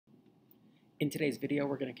In today's video,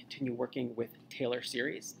 we're going to continue working with Taylor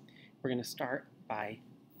series. We're going to start by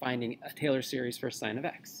finding a Taylor series for sine of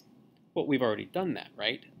x. Well, we've already done that,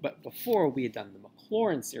 right? But before we had done the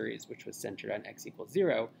Maclaurin series, which was centered on x equals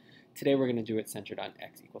 0, today we're going to do it centered on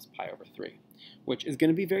x equals pi over 3, which is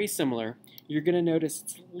going to be very similar. You're going to notice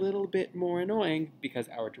it's a little bit more annoying because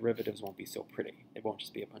our derivatives won't be so pretty. It won't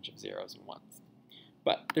just be a bunch of zeros and ones.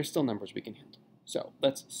 But they're still numbers we can handle. So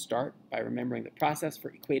let's start by remembering the process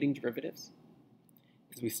for equating derivatives.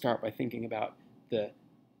 Is we start by thinking about the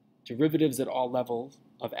derivatives at all levels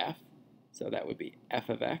of f. So that would be f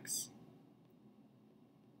of x.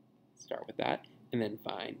 Start with that, and then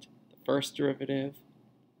find the first derivative,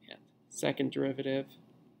 and second derivative,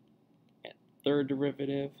 and third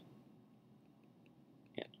derivative,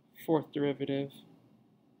 and fourth derivative.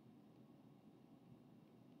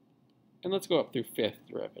 And let's go up through fifth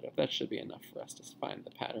derivative. That should be enough for us to find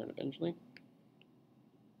the pattern eventually.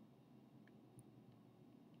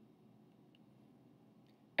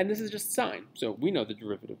 And this is just sine. So we know the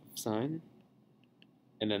derivative of sine,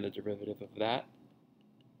 and then the derivative of that,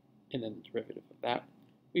 and then the derivative of that.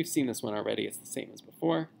 We've seen this one already. It's the same as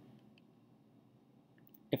before.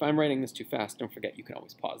 If I'm writing this too fast, don't forget you can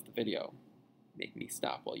always pause the video. Make me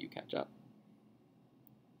stop while you catch up.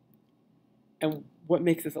 And what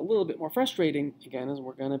makes this a little bit more frustrating, again, is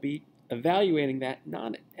we're going to be evaluating that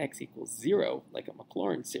not at x equals 0, like a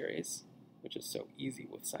Maclaurin series, which is so easy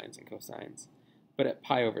with sines and cosines, but at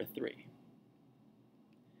pi over 3.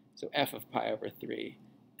 So f of pi over 3,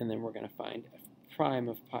 and then we're going to find f prime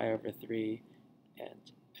of pi over 3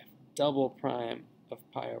 and f double prime of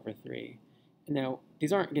pi over 3. And now,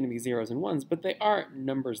 these aren't going to be zeros and ones, but they are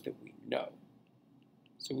numbers that we know.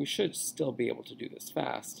 So we should still be able to do this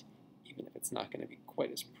fast, even if it's not going to be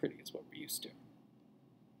quite as pretty as what we're used to.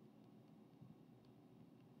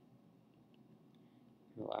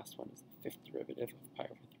 And the last one is the fifth derivative of pi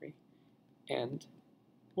over 3. And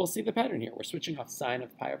we'll see the pattern here. We're switching off sine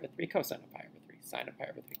of pi over 3, cosine of pi over 3, sine of pi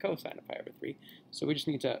over 3, cosine of pi over 3. So we just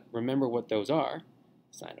need to remember what those are.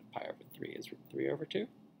 Sine of pi over 3 is 3 over 2. And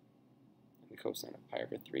the cosine of pi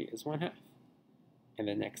over 3 is 1/2. And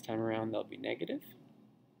the next time around, they'll be negative.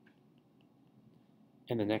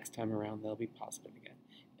 And the next time around, they'll be positive again.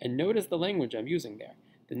 And notice the language I'm using there.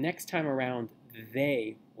 The next time around,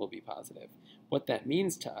 they will be positive. What that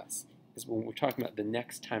means to us is when we're talking about the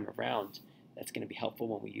next time around, that's going to be helpful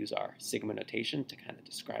when we use our sigma notation to kind of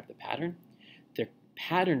describe the pattern. The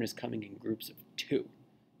pattern is coming in groups of 2.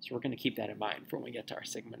 So we're going to keep that in mind for when we get to our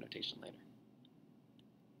sigma notation later.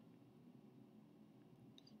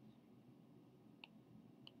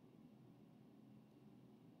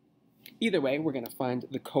 Either way, we're going to find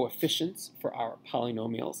the coefficients for our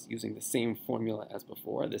polynomials using the same formula as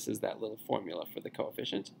before. This is that little formula for the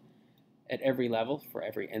coefficient. At every level, for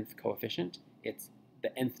every nth coefficient, it's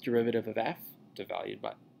the nth derivative of f divided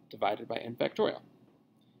by n factorial.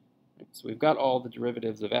 So we've got all the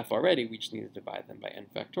derivatives of f already. We just need to divide them by n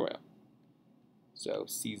factorial. So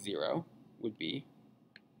C0 would be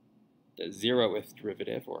the 0th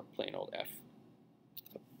derivative, or plain old f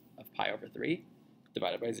of pi over 3,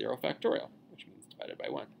 divided by 0 factorial, which means divided by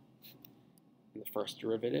 1. And the first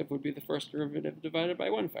derivative would be the first derivative divided by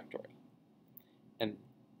 1 factorial. And,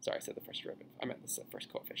 sorry, I said the first derivative. I meant the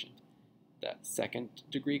first coefficient. The second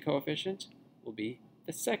degree coefficient will be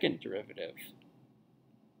the second derivative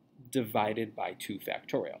divided by 2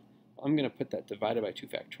 factorial. I'm going to put that divided by 2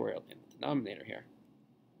 factorial in the denominator here.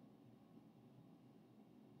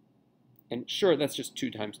 And sure, that's just 2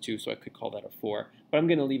 times 2, so I could call that a 4. But I'm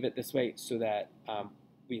going to leave it this way so that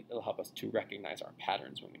it'll help us to recognize our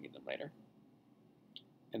patterns when we need them later.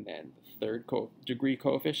 And then the third degree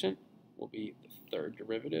coefficient will be the third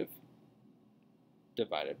derivative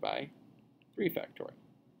divided by 3 factorial.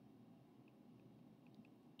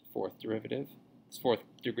 The fourth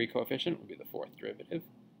degree coefficient will be the fourth derivative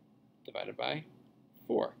divided by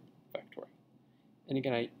 4 factorial. And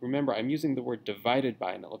again, remember, I'm using the word divided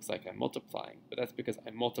by, and it looks like I'm multiplying, but that's because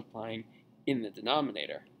I'm multiplying in the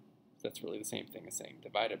denominator. So that's really the same thing as saying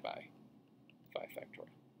divided by 5 factorial.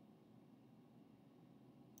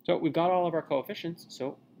 So we've got all of our coefficients,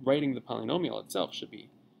 so writing the polynomial itself should be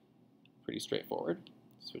pretty straightforward.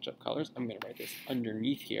 Switch up colors. I'm going to write this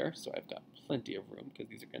underneath here, so I've got plenty of room, because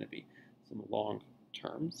these are going to be some long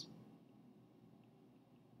terms.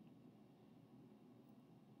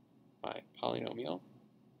 My polynomial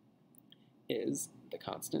is the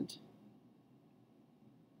constant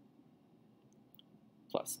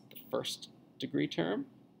plus the first degree term.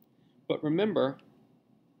 But remember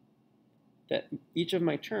that each of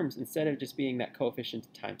my terms, instead of just being that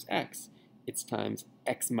coefficient times x, it's times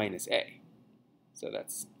x minus a. So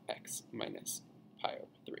that's x minus pi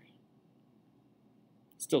over 3.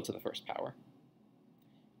 Still to the first power.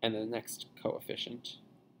 And the next coefficient,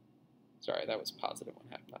 sorry, that was positive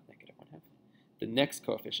 1/2, not negative 1/2. The next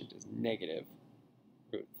coefficient is negative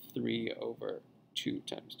root 3 over 2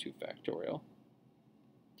 times 2 factorial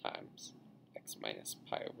times x minus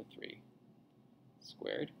pi over 3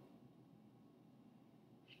 squared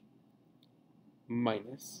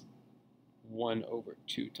minus 1 over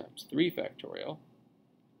 2 times 3 factorial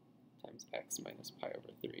times x minus pi over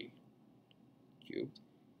 3 cubed.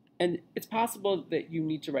 And it's possible that you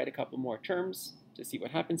need to write a couple more terms to see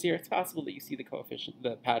what happens here. It's possible that you see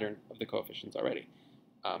the pattern of the coefficients already.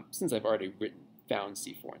 Since I've already found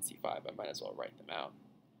C4 and C5, I might as well write them out.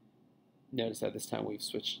 Notice that this time we've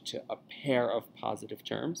switched to a pair of positive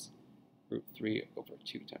terms, root 3 over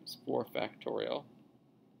 2 times 4 factorial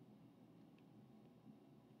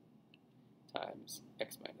times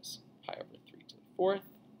x minus pi over 3 to the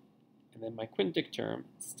 4th. And then my quintic term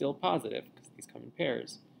is still positive because these come in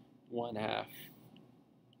pairs. 1/2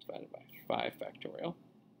 divided by 5 factorial.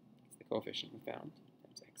 That's the coefficient we found,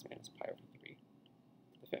 times x minus pi over 3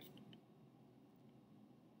 to the 5th.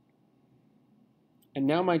 And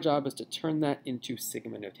now my job is to turn that into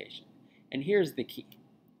sigma notation. And here's the key.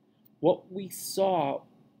 What we saw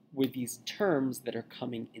were these terms that are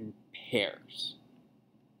coming in pairs.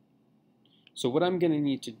 So what I'm going to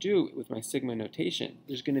need to do with my sigma notation,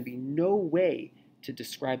 there's going to be no way to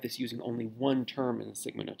describe this using only one term in the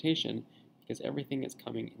sigma notation because everything is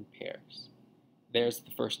coming in pairs. There's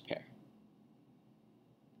the first pair.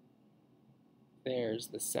 There's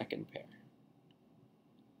the second pair.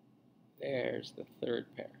 There's the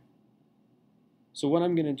third pair. So what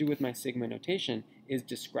I'm going to do with my sigma notation is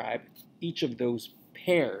describe each of those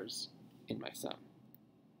pairs in my sum.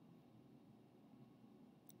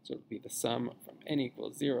 So it'll be the sum from n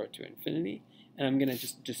equals 0 to infinity, and I'm going to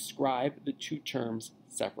just describe the two terms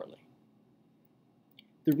separately.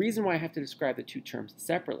 The reason why I have to describe the two terms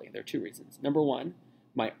separately, there are two reasons. Number one,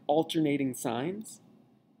 my alternating signs,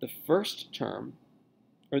 the first term,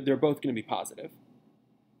 or they're both going to be positive,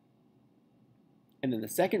 and then the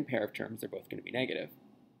second pair of terms, they're both going to be negative.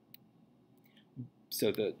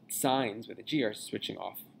 So the signs with a g are switching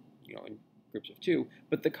off, in groups of 2,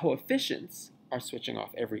 but the coefficients are switching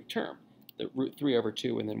off every term. The root 3 over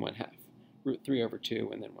 2 and then 1/2. Root 3 over 2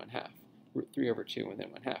 and then 1/2. Root 3 over 2 and then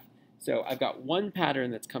 1/2. So I've got one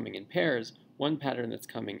pattern that's coming in pairs, one pattern that's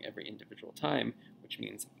coming every individual time, which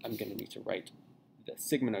means I'm going to need to write the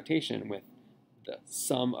sigma notation with the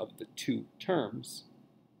sum of the two terms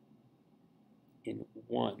in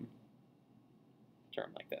one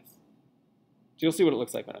term like this. So you'll see what it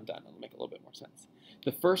looks like when I'm done. It'll make a little bit more sense.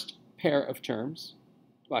 The first pair of terms,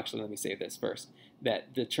 well, actually, let me say this first,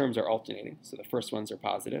 that the terms are alternating. So the first ones are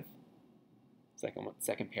positive.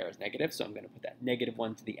 Second pair is negative, so I'm going to put that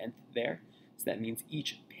 -1 to the nth there. So that means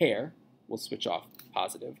each pair will switch off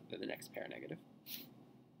positive, then the next pair negative.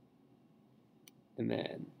 And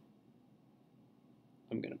then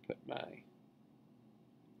I'm going to put my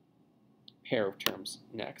pair of terms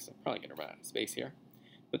next. I'm probably going to run out of space here.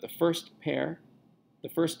 But the first pair, the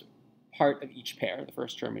first part of each pair, the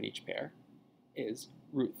first term in each pair, is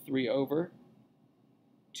root 3 over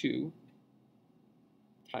 2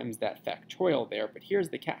 times that factorial there, but here's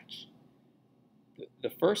the catch. The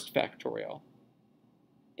first factorial,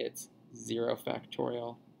 it's 0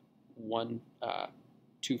 factorial,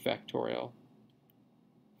 2 factorial,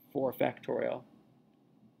 4 factorial.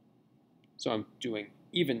 So I'm doing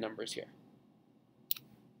even numbers here.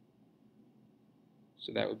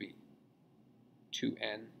 So that would be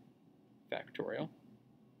 2n factorial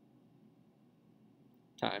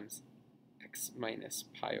times x minus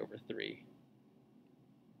pi over 3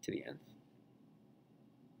 to the nth.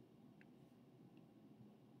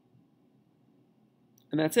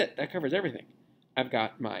 And that's it. That covers everything. I've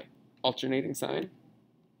got my alternating sign,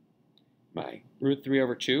 my root 3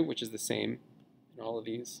 over 2, which is the same in all of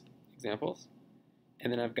these examples,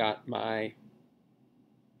 and then I've got my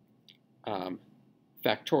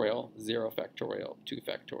factorial, 0 factorial, 2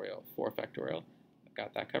 factorial, 4 factorial. I've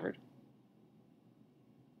got that covered.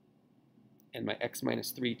 And my x minus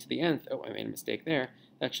 3 to the nth, oh, I made a mistake there.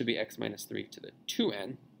 That should be x minus 3 to the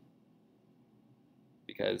 2n,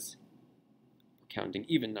 because we're counting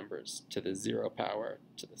even numbers to the 0 power,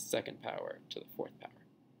 to the second power, to the 4th power.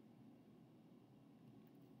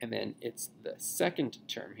 And then it's the second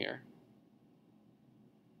term here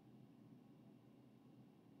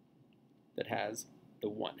that has the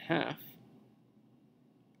 1/2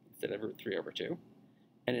 instead of root 3 over 2.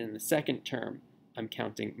 And in the second term, I'm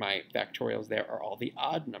counting my factorials there are all the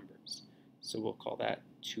odd numbers. So we'll call that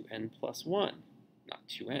 2n plus 1. not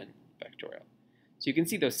 2n factorial. So you can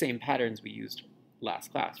see those same patterns we used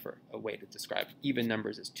last class for a way to describe even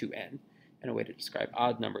numbers as 2n and a way to describe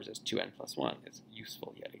odd numbers as 2n plus 1 is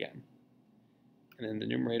useful yet again. And in the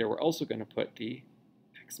numerator, we're also going to put the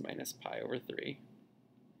x minus pi over 3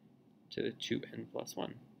 to the 2n plus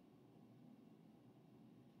 1.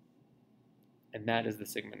 And that is the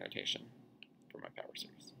sigma notation for my power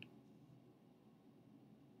series.